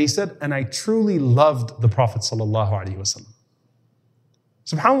heart, And he said, and I truly loved the Prophet sallallahu alaihi wasallam.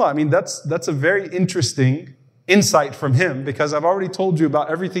 SubhanAllah, I mean, that's a very interesting insight from him, because I've already told you about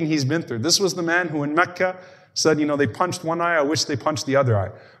everything he's been through. This was the man who in Mecca said, they punched one eye, I wish they punched the other eye.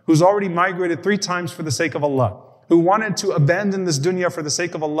 Who's already migrated 3 times for the sake of Allah. Who wanted to abandon this dunya for the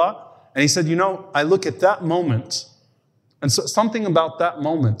sake of Allah. And he said, I look at that moment, and so something about that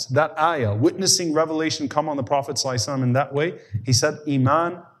moment, that ayah, witnessing revelation come on the Prophet ﷺ in that way, he said,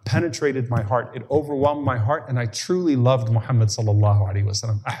 Iman penetrated my heart. It overwhelmed my heart, and I truly loved Muhammad sallallahu alaihi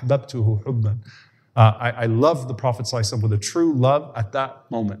wasallam. Ahbabtuhu hubban. I loved the Prophet ﷺ with a true love at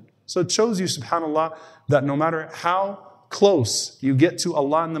that moment. So it shows you, subhanAllah, that no matter how close you get to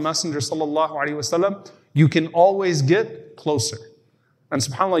Allah and the Messenger sallallahu alaihi wasallam, you can always get closer. And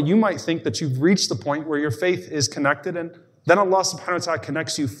subhanAllah, you might think that you've reached the point where your faith is connected, and then Allah subhanahu wa ta'ala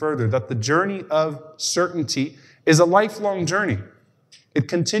connects you further, that the journey of certainty is a lifelong journey. It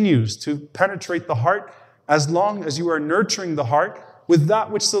continues to penetrate the heart as long as you are nurturing the heart with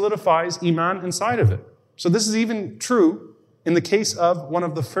that which solidifies Iman inside of it. So this is even true in the case of one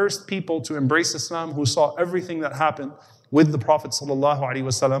of the first people to embrace Islam, who saw everything that happened with the Prophet sallallahu alaihi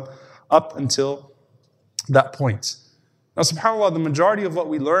wasallam up until that point. Now subhanAllah, the majority of what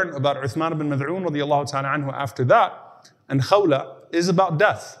we learn about Uthman ibn Madhun radiallahu ta'ala anhu after that, and Khawla, is about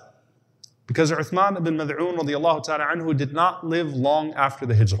death. Because Uthman ibn Madhun radiallahu ta'ala anhu did not live long after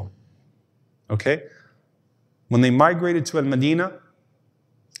the hijrah. Okay? When they migrated to Al-Madinah,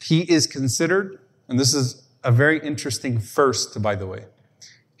 he is considered, and this is a very interesting first, by the way.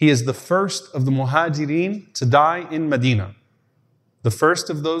 He is the first of the muhajirin to die in Medina. The first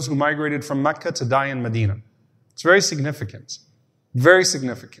of those who migrated from Mecca to die in Medina. It's very significant. Very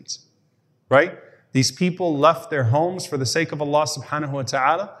significant. Right? These people left their homes for the sake of Allah subhanahu wa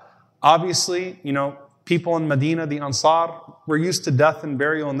ta'ala. Obviously, people in Medina, the Ansar, were used to death and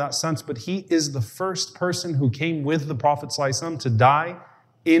burial in that sense, but he is the first person who came with the Prophet ﷺ to die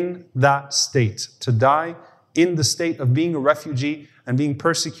in that state, to die in the state of being a refugee and being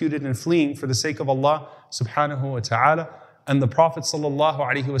persecuted and fleeing for the sake of Allah subhanahu wa ta'ala. And the Prophet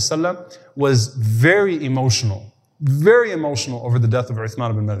ﷺ was very emotional over the death of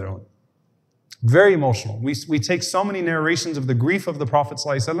Uthman ibn Madhun. Very emotional. We take so many narrations of the grief of the Prophet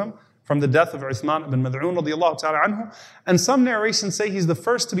ﷺ from the death of Uthman ibn Madhun radiallahu ta'ala anhu. And some narrations say he's the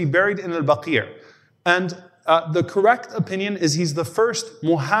first to be buried in Al-Baqi'. And the correct opinion is he's the first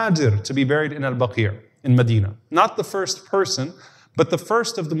muhajir to be buried in Al-Baqi', in Medina. Not the first person, but the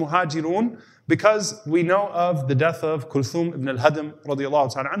first of the muhajirun, because we know of the death of Kulthum ibn al-Hadim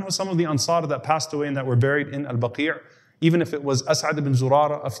radiallahu ta'ala anhu, some of the Ansar that passed away and that were buried in Al-Baqi', even if it was As'ad ibn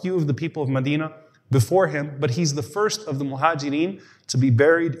Zurara, a few of the people of Medina before him, but he's the first of the muhajirin to be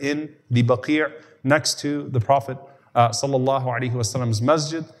buried in the Baqi' next to the Prophet sallallahu alaihi wasallam's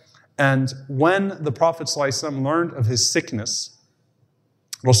masjid. And when the Prophet ﷺ learned of his sickness,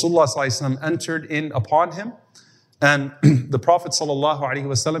 Rasulullah ﷺ entered in upon him, and the Prophet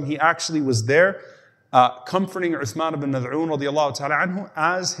ﷺ, he actually was there comforting Uthman ibn Madhun radiallahu ta'ala anhu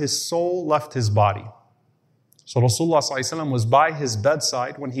as his soul left his body. So Rasulullah ﷺ was by his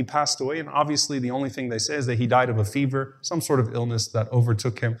bedside when he passed away, and obviously the only thing they say is that he died of a fever, some sort of illness that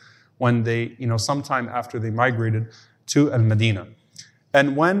overtook him when they, sometime after they migrated to Al-Madinah.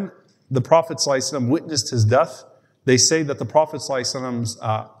 And when the Prophet ﷺ witnessed his death, they say that the Prophet ﷺ's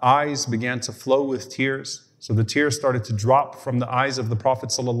eyes began to flow with tears. So the tears started to drop from the eyes of the Prophet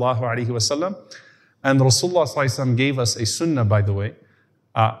ﷺ. And Rasulullah ﷺ gave us a sunnah, by the way.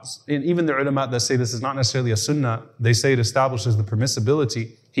 And even the ulama that say this is not necessarily a sunnah, they say it establishes the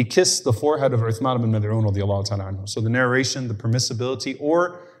permissibility. He kissed the forehead of Uthman ibn Madhun radiallahu ta'ala anhu. So the narration, the permissibility,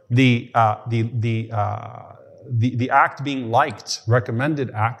 or the act being liked,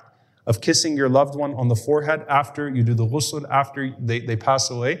 recommended act, of kissing your loved one on the forehead after you do the ghusl, after they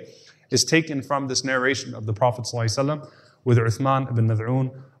pass away, is taken from this narration of the Prophet ﷺ with Uthman ibn Madhun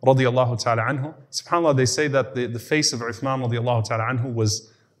radiallahu ta'ala anhu. SubhanAllah, they say that the face of Uthman radiallahu ta'ala anhu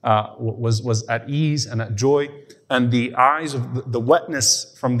was at ease and at joy, and the eyes of the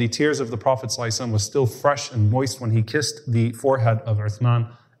wetness from the tears of the Prophet ﷺ was still fresh and moist when he kissed the forehead of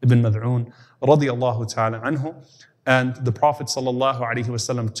Uthman ibn Madhun radiallahu ta'ala anhu. And the Prophet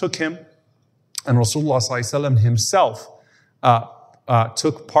ﷺ took him, and Rasulullah ﷺ himself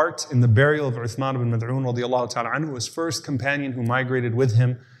took part in the burial of Uthman ibn Madhun radiallahu ta'ala anhu, his first companion who migrated with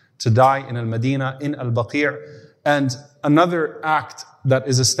him to die in Al-Madinah, in Al-Baqi'. And another act that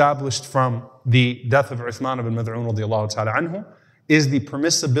is established from the death of Uthman ibn Madhun radiallahu ta'ala anhu is the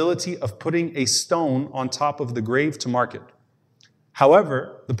permissibility of putting a stone on top of the grave to mark it.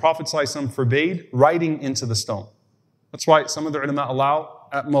 However, the Prophet ﷺ forbade writing into the stone. That's why some of the ulama allow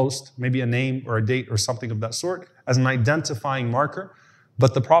at most, maybe a name or a date or something of that sort, as an identifying marker.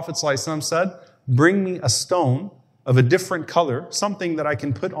 But the Prophet ﷺ said, bring me a stone of a different color, something that I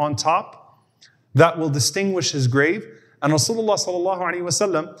can put on top that will distinguish his grave. And Rasulullah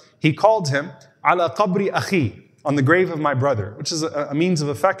ﷺ, he called him, ala qabri akhi, on the grave of my brother, which is a means of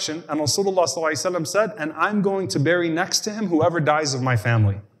affection. And Rasulullah ﷺ said, and I'm going to bury next to him whoever dies of my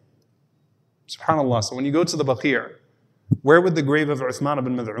family. SubhanAllah. So when you go to the Baqi', where would the grave of Uthman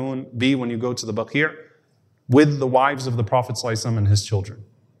ibn Madhun be when you go to the Baqi'? With the wives of the Prophet ﷺ and his children.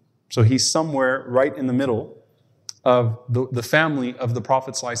 So he's somewhere right in the middle of the family of the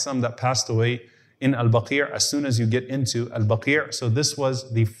Prophet ﷺ that passed away in Al-Baqi' as soon as you get into Al-Baqi'. So this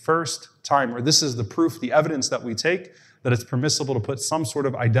was the first time, or this is the proof, the evidence that we take that it's permissible to put some sort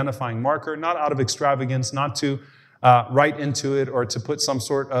of identifying marker, not out of extravagance, not to write into it or to put some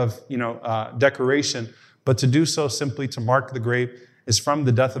sort of decoration, but to do so simply to mark the grave is from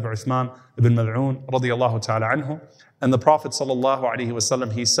the death of Uthman ibn Madhun radiyallahu ta'ala anhu. And the Prophet sallallahu alaihi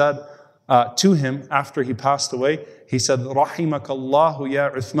wasallam, he said to him after he passed away, he said, Rahimakallahu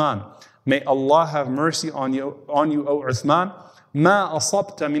ya Uthman. May Allah have mercy on you, O Uthman. Ma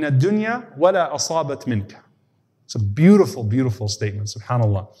asabta min ad-dunya wala asabat minka. It's a beautiful, beautiful statement,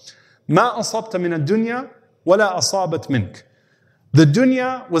 subhanallah. Ma asabta min ad-dunya wala asabat mink. The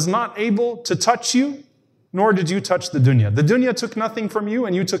dunya was not able to touch you, nor did you touch the dunya. The dunya took nothing from you,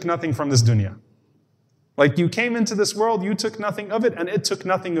 and you took nothing from this dunya. Like you came into this world, you took nothing of it, and it took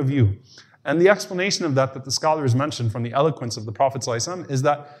nothing of you. And the explanation of that the scholars mentioned from the eloquence of the Prophet ﷺ is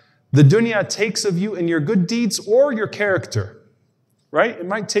that the dunya takes of you in your good deeds or your character, right? It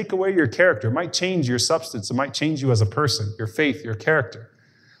might take away your character. It might change your substance. It might change you as a person, your faith, your character.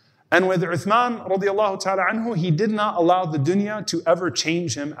 And with Uthman radiallahu ta'ala anhu, he did not allow the dunya to ever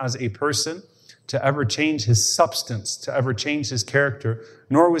change him as a person, to ever change his substance, to ever change his character,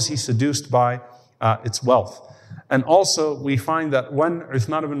 nor was he seduced by its wealth. And also we find that when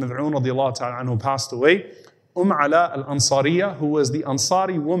Uthman ibn Madhun radiallahu ta'ala anhu passed away, Ala al-Ansariya, who was the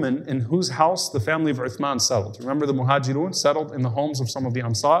Ansari woman in whose house the family of Uthman settled. Remember the Muhajirun settled in the homes of some of the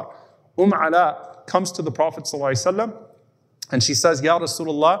Ansar? Ala comes to the Prophet ﷺ and she says, Ya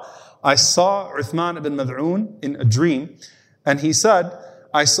Rasulullah, I saw Uthman ibn Madhun in a dream, and he said,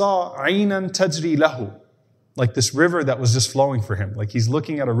 I saw Aynan tajri lahu, like this river that was just flowing for him. Like he's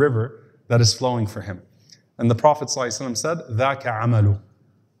looking at a river that is flowing for him. And the Prophet ﷺ said, Dhaka amalu.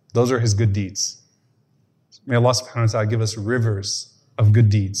 Those are his good deeds. May Allah subhanahu wa ta'ala give us rivers of good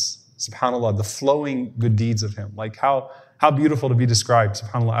deeds. SubhanAllah, the flowing good deeds of him. Like how beautiful to be described,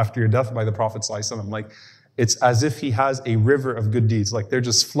 SubhanAllah, after your death by the Prophet ﷺ. Like it's as if he has a river of good deeds. Like they're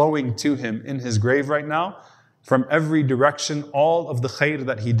just flowing to him in his grave right now. From every direction, all of the khair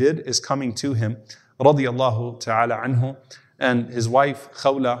that he did is coming to him. Radiyallahu ta'ala anhu. And his wife,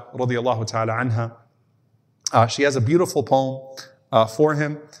 Khawla, radiyallahu ta'ala anha, she has a beautiful poem for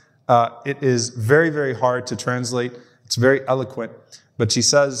him. It is very, very hard to translate. It's very eloquent. But she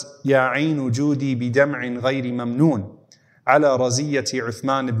says, Ya aynu judi bidam'in ghayri mamnoon ala raziyati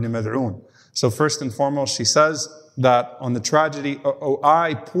Uthman ibn Madhun. So first and foremost, she says that on the tragedy, O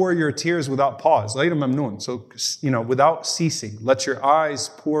eye, pour your tears without pause. Ghayri mamnoon. So, without ceasing. Let your eyes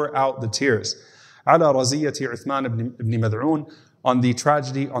pour out the tears. Ala raziyati Uthman ibn Madhun. On the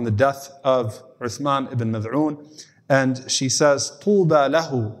tragedy, on the death of Uthman ibn Madhun. And she says, طُوبَى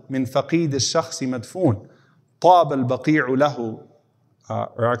لَهُ مِنْ فَقِيدِ الشَّخْصِ مَدْفُونَ طَابَ الْبَقِيعُ لَهُ.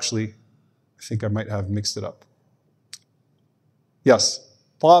 Or actually, I think I might have mixed it up. Yes.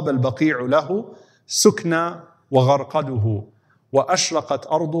 طَابَ الْبَقِيعُ لَهُ سُكْنَى وَغَرْقَدُهُ وَأَشْرَقَتْ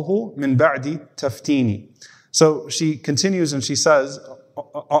أَرْضُهُ مِنْ بَعْدِ تَفْتِينِ. So she continues and she says,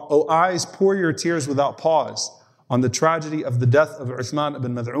 O eyes, pour your tears without pause on the tragedy of the death of Uthman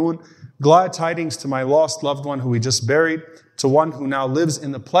ibn Madhun. Glad tidings to my lost loved one who we just buried, to one who now lives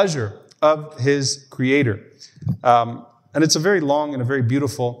in the pleasure of his Creator. And it's a very long and a very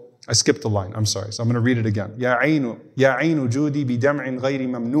beautiful, I skipped a line, I'm sorry, so I'm going to read it again. Ya aynu judi bi dam'in ghayri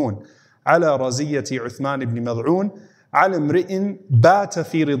mamnoon, ala raziyati Uthman ibn Madhun, ala mri'in bata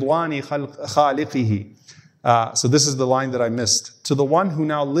fi ridwani khaliqihi. So this is the line that I missed. To the one who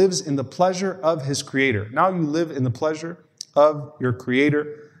now lives in the pleasure of his Creator. Now you live in the pleasure of your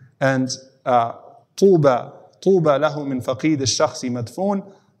Creator. And طوبى له من فقيد الشخص مدفون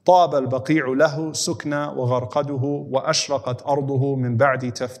طاب البقيع له سكنى وغرقده وأشرقت أرضه من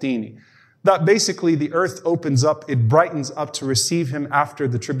بعد تفتيني. That basically the earth opens up, it brightens up to receive him after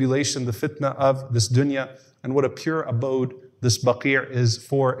the tribulation, the fitna of this dunya. And what a pure abode this baqi' is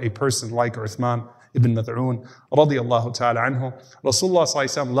for a person like Uthman ibn Madhun radiyallahu ta'ala anhu. Rasulullah sallallahu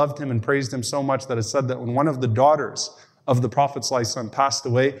alaihi wasallam loved him and praised him so much that it said that when one of the daughters of the Prophet ﷺ passed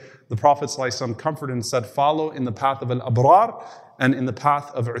away, the Prophet ﷺ comforted and said, follow in the path of al-abrar and in the path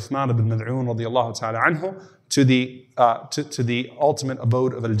of Uthman Ibn Madhun radiallahu ta'ala anhu to the ultimate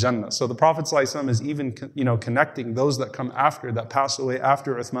abode of al-Jannah. So the Prophet ﷺ is even connecting those that come after, that pass away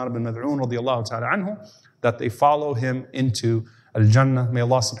after Uthman Ibn Madhun radiallahu ta'ala anhu, that they follow him into al-Jannah. May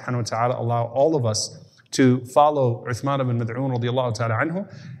Allah subhanahu wa ta'ala allow all of us to follow Uthman ibn Madhun radiallahu ta'ala anhu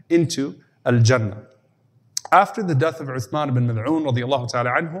into al-Jannah. After the death of Uthman ibn Madhun radiallahu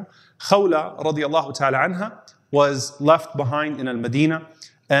ta'ala anhu, Khawla radiallahu ta'ala anha was left behind in al-Madinah,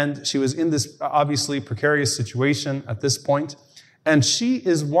 and she was in this obviously precarious situation at this point. And she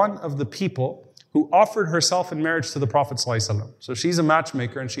is one of the people who offered herself in marriage to the Prophet ﷺ. So she's a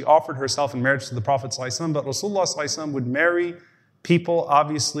matchmaker and she offered herself in marriage to the Prophet ﷺ, but Rasulullah ﷺ would marry people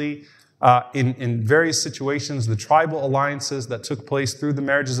obviously in various situations, the tribal alliances that took place through the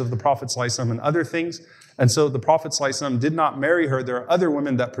marriages of the Prophet ﷺ and other things. And so the Prophet ﷺ did not marry her. There are other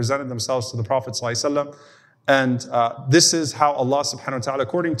women that presented themselves to the Prophet ﷺ. And this is how Allah subhanahu wa ta'ala,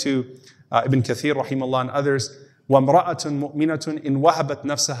 according to Ibn Kathir rahimahullah and others, وَامْرَأَةٌ مُؤْمِنَةٌ إِنْ وَهَبَتْ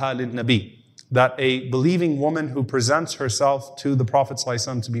نَفْسَهَا لِلنَّبِيِّ, that a believing woman who presents herself to the Prophet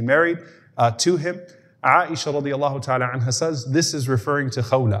ﷺ to be married to him, Aisha radiallahu ta'ala anha says, this is referring to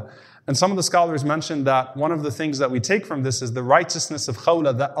Khawla. And some of the scholars mentioned that one of the things that we take from this is the righteousness of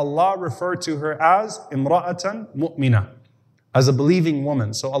Khawla, that Allah referred to her as imra'atan mu'mina, as a believing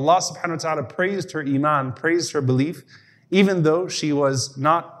woman. So Allah subhanahu wa ta'ala praised her iman, praised her belief, even though she was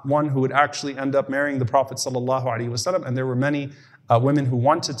not one who would actually end up marrying the Prophet sallallahu alaihi wasallam. And there were many women who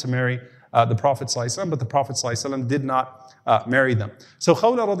wanted to marry the Prophet ﷺ, but the Prophet ﷺ did not marry them. So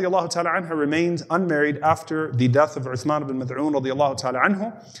Khawla radiallahu ta'ala anha remained unmarried after the death of Uthman ibn Madhun radiallahu ta'ala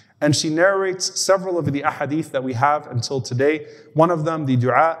anhu, and she narrates several of the ahadith that we have until today. One of them, the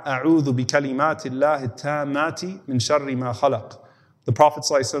dua, أعوذ بكلمات الله التامات من شر ما خلق. The Prophet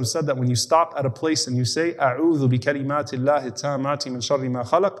ﷺ said that when you stop at a place and you say, أعوذ بكلمات الله التامات من شر ما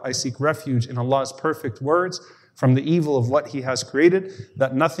خلق, I seek refuge in Allah's perfect words from the evil of what He has created,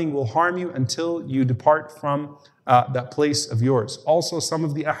 that nothing will harm you until you depart from that place of yours. Also, some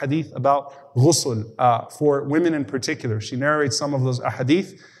of the ahadith about ghusl, for women in particular. She narrates some of those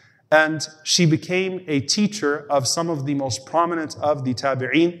ahadith, and she became a teacher of some of the most prominent of the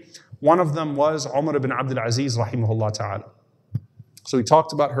tabi'een. One of them was Umar ibn Abdul Aziz rahimahullah ta'ala. So we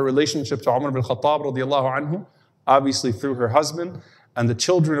talked about her relationship to Umar ibn Khattab radiallahu anhu, obviously through her husband, and the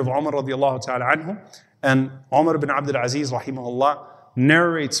children of Umar radiallahu ta'ala anhu. And Umar ibn Abdul Aziz rahimahullah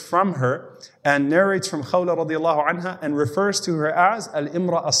narrates from her and narrates from Khawla radiallahu anha and refers to her as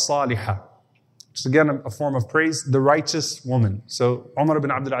al-imra as-salihah, which is again a form of praise, the righteous woman. So Umar ibn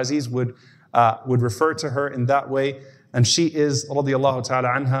Abdul Aziz would refer to her in that way, and she is radiallahu ta'ala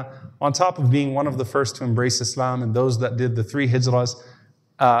anha, on top of being one of the first to embrace Islam and those that did the 3 hijras,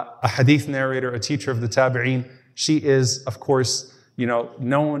 a hadith narrator, a teacher of the tabi'een. She is, of course,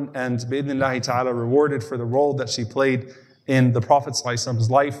 known and bi'idhnillahi ta'ala rewarded for the role that she played in the Prophet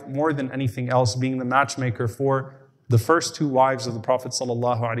ﷺ's life, more than anything else, being the matchmaker for the first 2 wives of the Prophet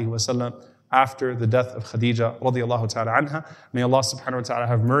ﷺ after the death of Khadija radiallahu ta'ala anha. May Allah subhanahu wa ta'ala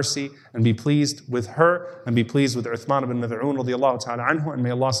have mercy and be pleased with her and be pleased with Uthman ibn Madhun radiallahu ta'ala anhu, and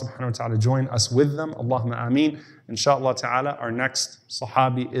may Allah subhanahu wa ta'ala join us with them. Allahumma ameen. Inshallah ta'ala, our next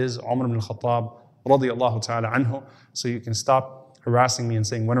sahabi is Umar ibn Khattab radiallahu ta'ala anhu. So you can stop harassing me and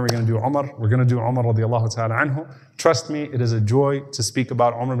saying, when are we going to do Umar? We're going to do Umar radiallahu ta'ala anhu. Trust me, it is a joy to speak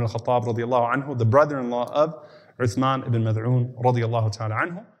about Umar ibn Khattab radiallahu anhu, the brother-in-law of Uthman ibn Madhun radiallahu ta'ala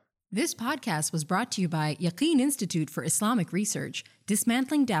anhu. This podcast was brought to you by Yaqeen Institute for Islamic Research,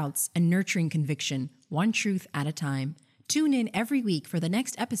 dismantling doubts and nurturing conviction, one truth at a time. Tune in every week for the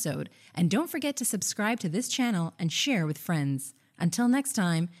next episode, and don't forget to subscribe to this channel and share with friends. Until next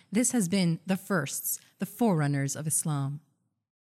time, this has been The Firsts, the Forerunners of Islam.